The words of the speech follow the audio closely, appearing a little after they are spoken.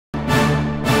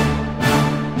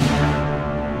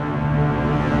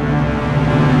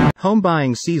Home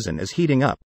buying season is heating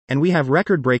up, and we have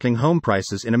record-breaking home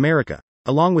prices in America,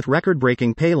 along with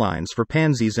record-breaking pay lines for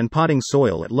pansies and potting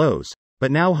soil at Lowe's, but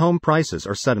now home prices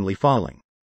are suddenly falling.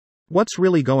 What's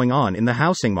really going on in the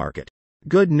housing market?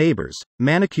 Good neighbors,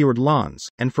 manicured lawns,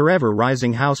 and forever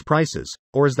rising house prices,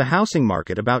 or is the housing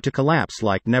market about to collapse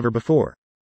like never before?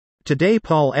 Today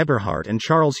Paul Eberhart and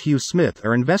Charles Hugh Smith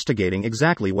are investigating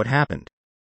exactly what happened.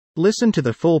 Listen to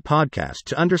the full podcast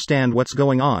to understand what's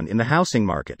going on in the housing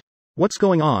market. What's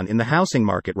going on in the housing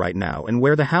market right now and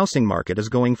where the housing market is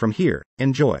going from here.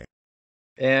 Enjoy.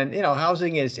 And,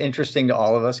 housing is interesting to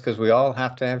all of us because we all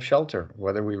have to have shelter,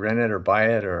 whether we rent it or buy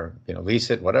it or, lease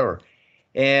it, whatever.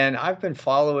 And I've been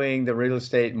following the real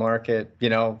estate market,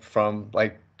 from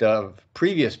like the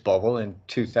previous bubble in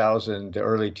 2000, the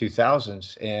early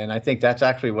 2000s. And I think that's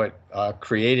actually what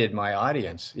created my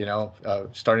audience,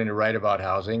 starting to write about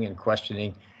housing and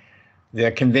questioning the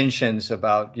conventions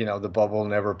about, the bubble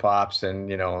never pops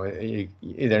and,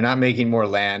 they're not making more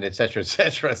land, et cetera, et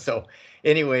cetera. So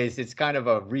anyways, it's kind of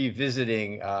a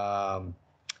revisiting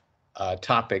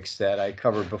topics that I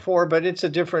covered before, but it's a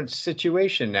different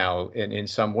situation now in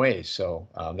some ways. So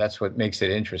that's what makes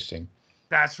it interesting.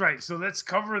 That's right. So let's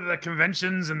cover the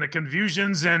conventions and the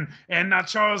confusions. And now,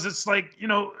 Charles, it's like,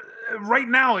 right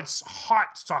now it's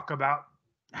hot to talk about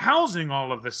housing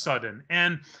all of a sudden.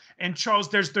 And Charles,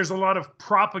 there's a lot of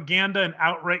propaganda and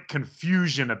outright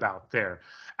confusion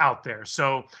out there.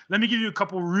 So let me give you a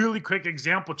couple really quick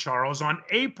examples, Charles. On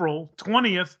April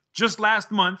 20th, just last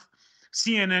month,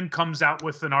 CNN comes out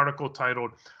with an article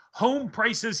titled, "Home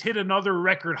Prices Hit Another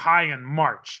Record High in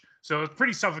March." So it's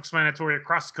pretty self-explanatory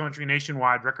across the country,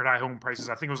 nationwide, record high home prices.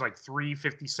 I think it was like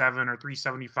 357 or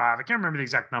 375. I can't remember the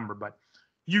exact number, but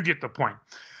you get the point.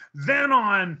 Then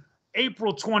on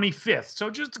April 25th, so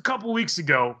just a couple weeks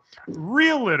ago,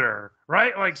 Realtor,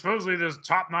 right? Like supposedly this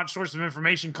top-notch source of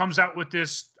information comes out with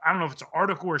this, I don't know if it's an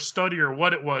article or study or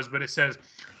what it was, but it says,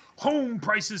 home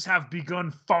prices have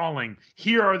begun falling.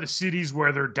 Here are the cities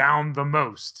where they're down the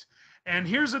most. And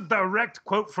here's a direct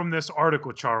quote from this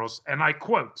article, Charles, and I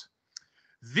quote,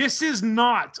 "This is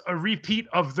not a repeat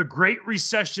of the Great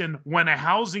Recession when a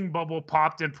housing bubble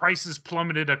popped and prices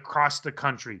plummeted across the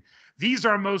country. These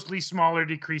are mostly smaller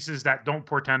decreases that don't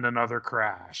portend another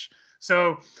crash."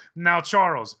 So now,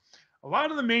 Charles, a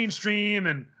lot of the mainstream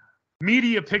and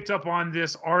media picked up on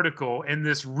this article and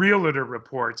this Realtor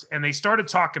reports, and they started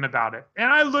talking about it.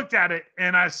 And I looked at it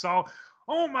and I saw,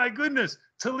 oh my goodness,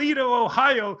 Toledo,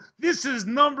 Ohio, this is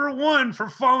 #1 for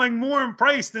falling more in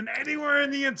price than anywhere in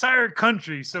the entire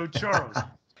country. So, Charles.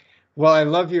 Well, I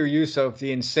love your use of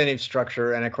the incentive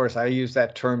structure. And of course, I use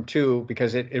that term too,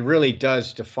 because it really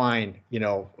does define,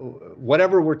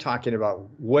 whatever we're talking about,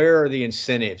 where are the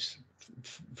incentives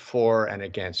for and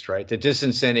against, right? The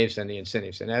disincentives and the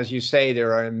incentives. And as you say,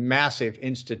 there are massive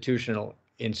institutional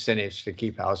incentives to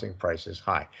keep housing prices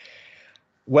high.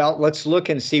 Well, let's look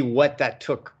and see what that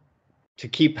took to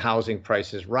keep housing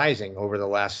prices rising over the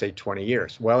last, say, 20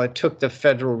 years. Well, it took the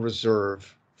Federal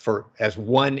Reserve as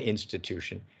one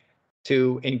institution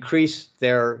to increase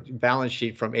their balance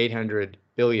sheet from 800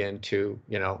 billion to,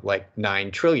 like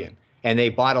 9 trillion. And they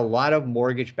bought a lot of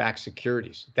mortgage-backed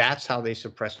securities. That's how they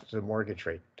suppressed the mortgage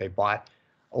rate. They bought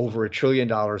over $1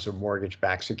 trillion of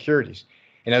mortgage-backed securities.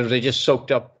 In other words, they just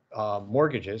soaked up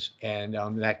mortgages, and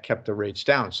that kept the rates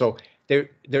down. So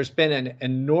there's been an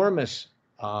enormous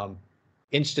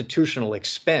institutional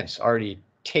expense already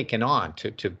taken on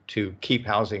to keep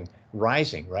housing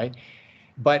rising, right?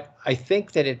 But I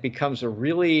think that it becomes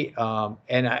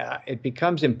it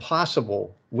becomes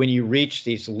impossible when you reach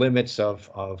these limits of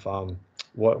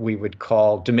what we would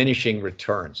call diminishing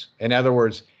returns. In other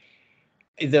words,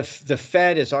 the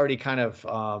Fed has already kind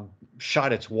of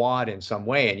shot its wad in some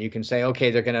way, and you can say, okay,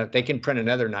 they can print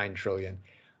another 9 trillion,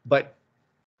 but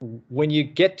when you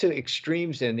get to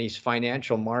extremes in these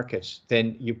financial markets,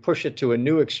 then you push it to a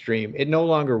new extreme. It no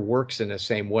longer works in the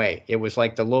same way. It was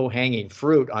like the low-hanging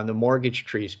fruit on the mortgage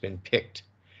tree's been picked.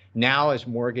 Now, as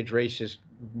mortgage rates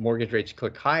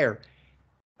click higher,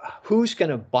 who's going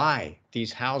to buy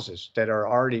these houses that are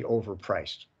already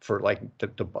overpriced? For like the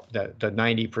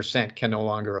 90% can no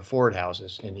longer afford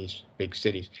houses in these big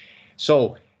cities.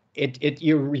 So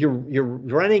you're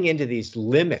running into these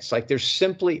limits. Like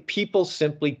people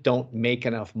simply don't make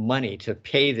enough money to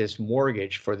pay this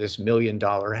mortgage for this $1 million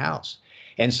house.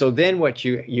 And so then what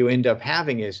you end up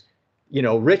having is,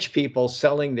 rich people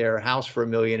selling their house for $1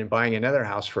 million and buying another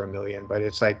house for $1 million. But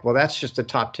it's like, well, that's just the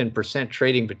top 10%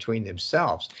 trading between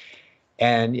themselves.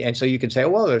 And so you can say,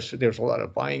 well, there's a lot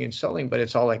of buying and selling, but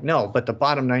it's all like, no, but the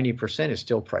bottom 90% is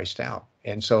still priced out.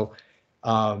 And so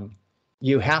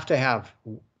you have to have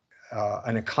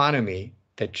an economy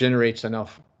that generates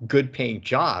enough good paying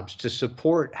jobs to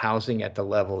support housing at the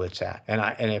level it's at.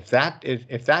 And if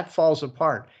that falls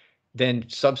apart, then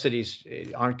subsidies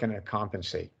aren't going to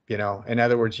compensate. In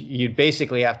other words, you'd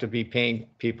basically have to be paying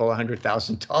people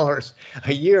 $100,000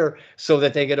 a year so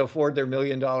that they could afford their $1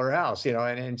 million house. And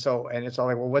it's all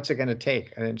like, well, what's it going to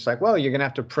take? And it's like, well, you're going to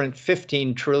have to print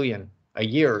 15 trillion a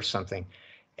year or something,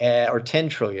 or 10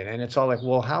 trillion. And it's all like,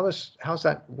 well, how's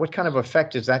that? What kind of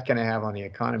effect is that going to have on the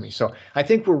economy? So I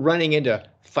think we're running into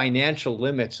financial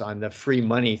limits on the free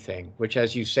money thing, which,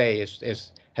 as you say,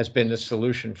 has been the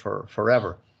solution for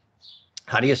forever.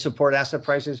 How do you support asset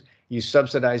prices? You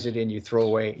subsidize it and you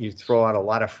throw out a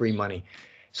lot of free money.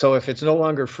 So if it's no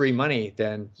longer free money,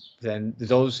 then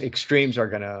those extremes are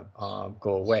going to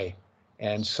go away.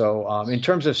 And so in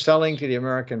terms of selling to the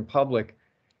American public,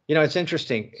 it's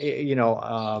interesting.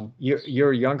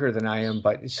 You're younger than I am,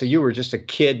 but so you were just a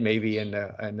kid maybe in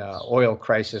the oil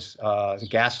crisis, the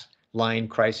gas line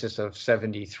crisis of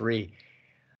 '73.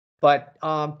 But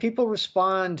people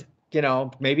respond,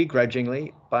 maybe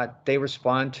grudgingly, but they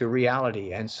respond to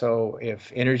reality. And so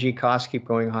if energy costs keep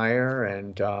going higher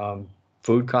and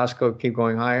food costs keep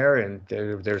going higher and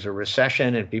there's a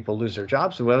recession and people lose their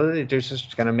jobs, well, they're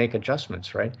just going to make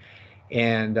adjustments, right?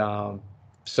 And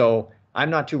so I'm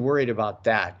not too worried about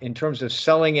that. In terms of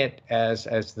selling it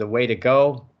as the way to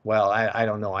go, well, I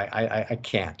don't know. I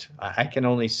can't. I can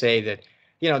only say that,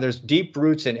 there's deep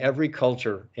roots in every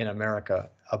culture in America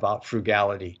about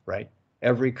frugality, right?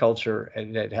 Every culture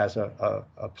that has a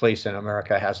place in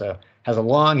America has a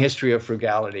long history of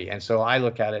frugality. And so I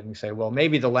look at it and say, well,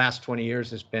 maybe the last 20 years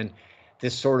has been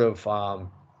this sort of,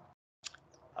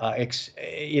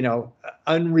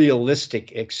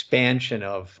 unrealistic expansion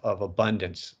of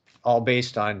abundance, all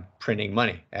based on printing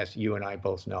money, as you and I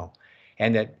both know.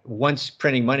 And that once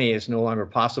printing money is no longer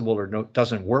possible or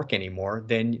doesn't work anymore,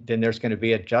 then there's going to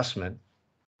be adjustment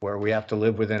where we have to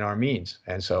live within our means.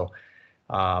 And so,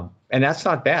 and that's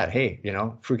not bad. Hey,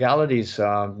 frugality is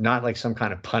not like some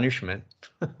kind of punishment.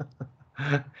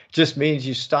 Just means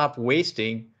you stop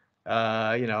wasting,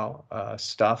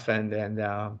 stuff,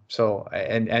 and so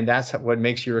that's what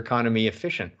makes your economy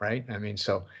efficient, right? I mean,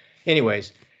 so,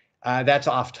 anyways, that's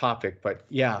off topic, but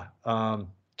yeah.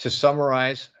 To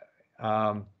summarize,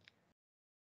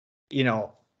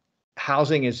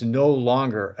 housing is no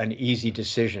longer an easy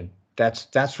decision.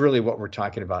 That's really what we're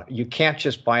talking about. You can't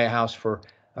just buy a house for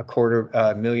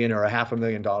 $250,000 or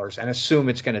 $500,000 and assume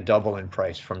it's going to double in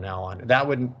price from now on. That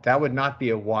would not be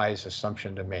a wise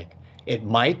assumption to make. It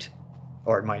might,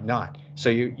 or it might not. So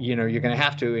you're going to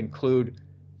have to include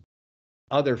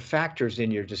other factors in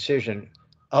your decision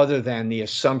other than the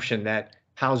assumption that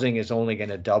housing is only going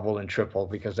to double and triple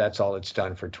because that's all it's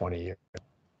done for 20 years.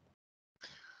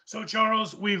 So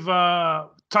Charles, we've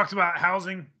talked about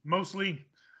housing mostly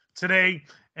today,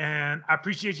 and I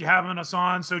appreciate you having us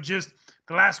on. So just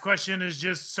the last question is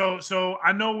just, so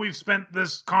I know we've spent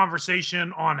this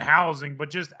conversation on housing, but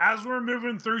just as we're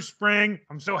moving through spring,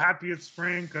 I'm so happy it's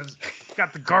spring because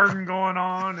got the garden going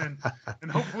on, and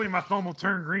hopefully my thumb will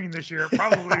turn green this year. It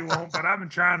probably won't, but I've been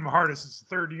trying my hardest. It's the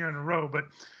third year in a row. But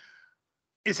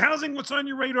is housing what's on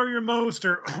your radar your most?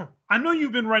 Or I know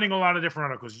you've been writing a lot of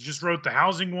different articles. You just wrote the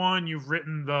housing one. You've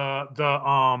written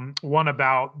the one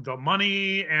about the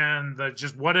money and the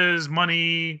just what is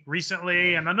money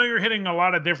recently. And I know you're hitting a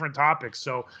lot of different topics.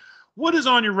 So what is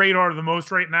on your radar the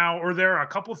most right now? Or there are a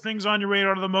couple things on your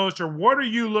radar the most? Or what are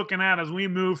you looking at as we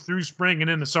move through spring and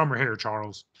into summer here,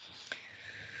 Charles?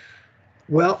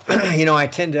 Well, I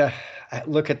tend to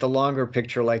look at the longer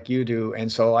picture like you do.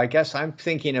 And so I guess I'm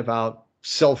thinking about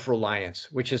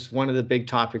self-reliance, which is one of the big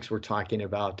topics we're talking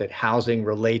about that housing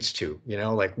relates to,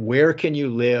 like where can you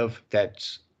live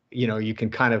that's, you can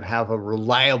kind of have a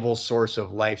reliable source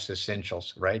of life's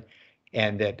essentials, right?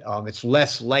 And that it's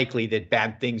less likely that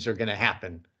bad things are going to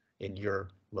happen in your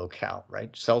locale,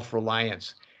 right?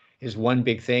 Self-reliance is one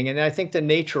big thing. And I think the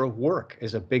nature of work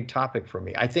is a big topic for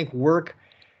me. I think work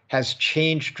has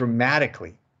changed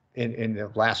dramatically in the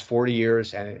last 40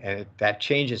 years, and that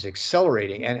change is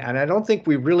accelerating. And I don't think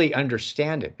we really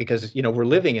understand it because, we're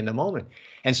living in the moment.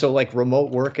 And so like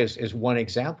remote work is one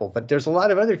example, but there's a lot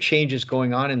of other changes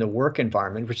going on in the work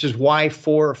environment, which is why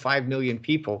 4 or 5 million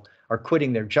people are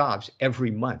quitting their jobs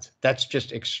every month. That's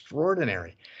just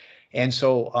extraordinary. And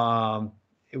so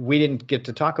we didn't get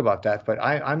to talk about that, but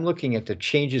I'm looking at the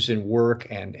changes in work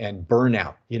and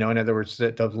burnout. In other words,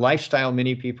 the lifestyle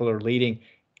many people are leading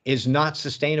is not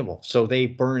sustainable. So they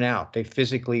burn out. They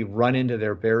physically run into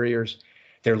their barriers,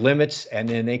 their limits, and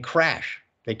then they crash.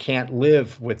 They can't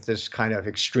live with this kind of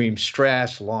extreme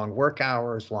stress, long work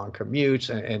hours, long commutes,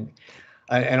 and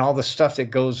and all the stuff that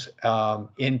goes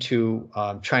into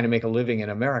trying to make a living in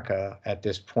America at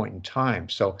this point in time.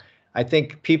 So I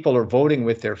think people are voting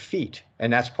with their feet,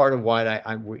 and that's part of why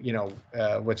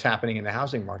what's happening in the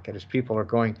housing market is people are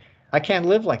going, I can't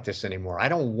live like this anymore. I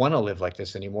don't want to live like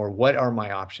this anymore. What are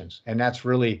my options? And that's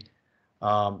really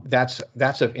that's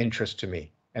of interest to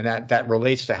me, and that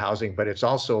relates to housing, but it's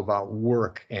also about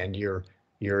work and your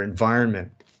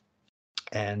environment,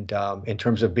 and in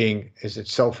terms of is it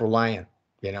self-reliant,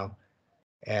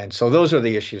 and so those are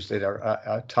the issues that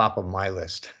are top of my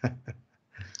list.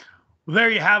 Well,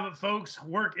 there you have it, folks.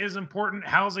 Work is important.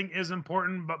 Housing is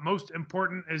important, but most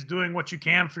important is doing what you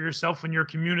can for yourself and your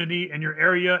community and your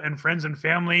area and friends and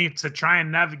family to try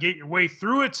and navigate your way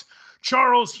through it.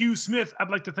 Charles Hugh Smith,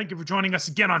 I'd like to thank you for joining us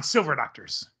again on Silver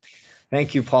Doctors.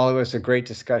 Thank you, Paul. It was a great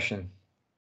discussion.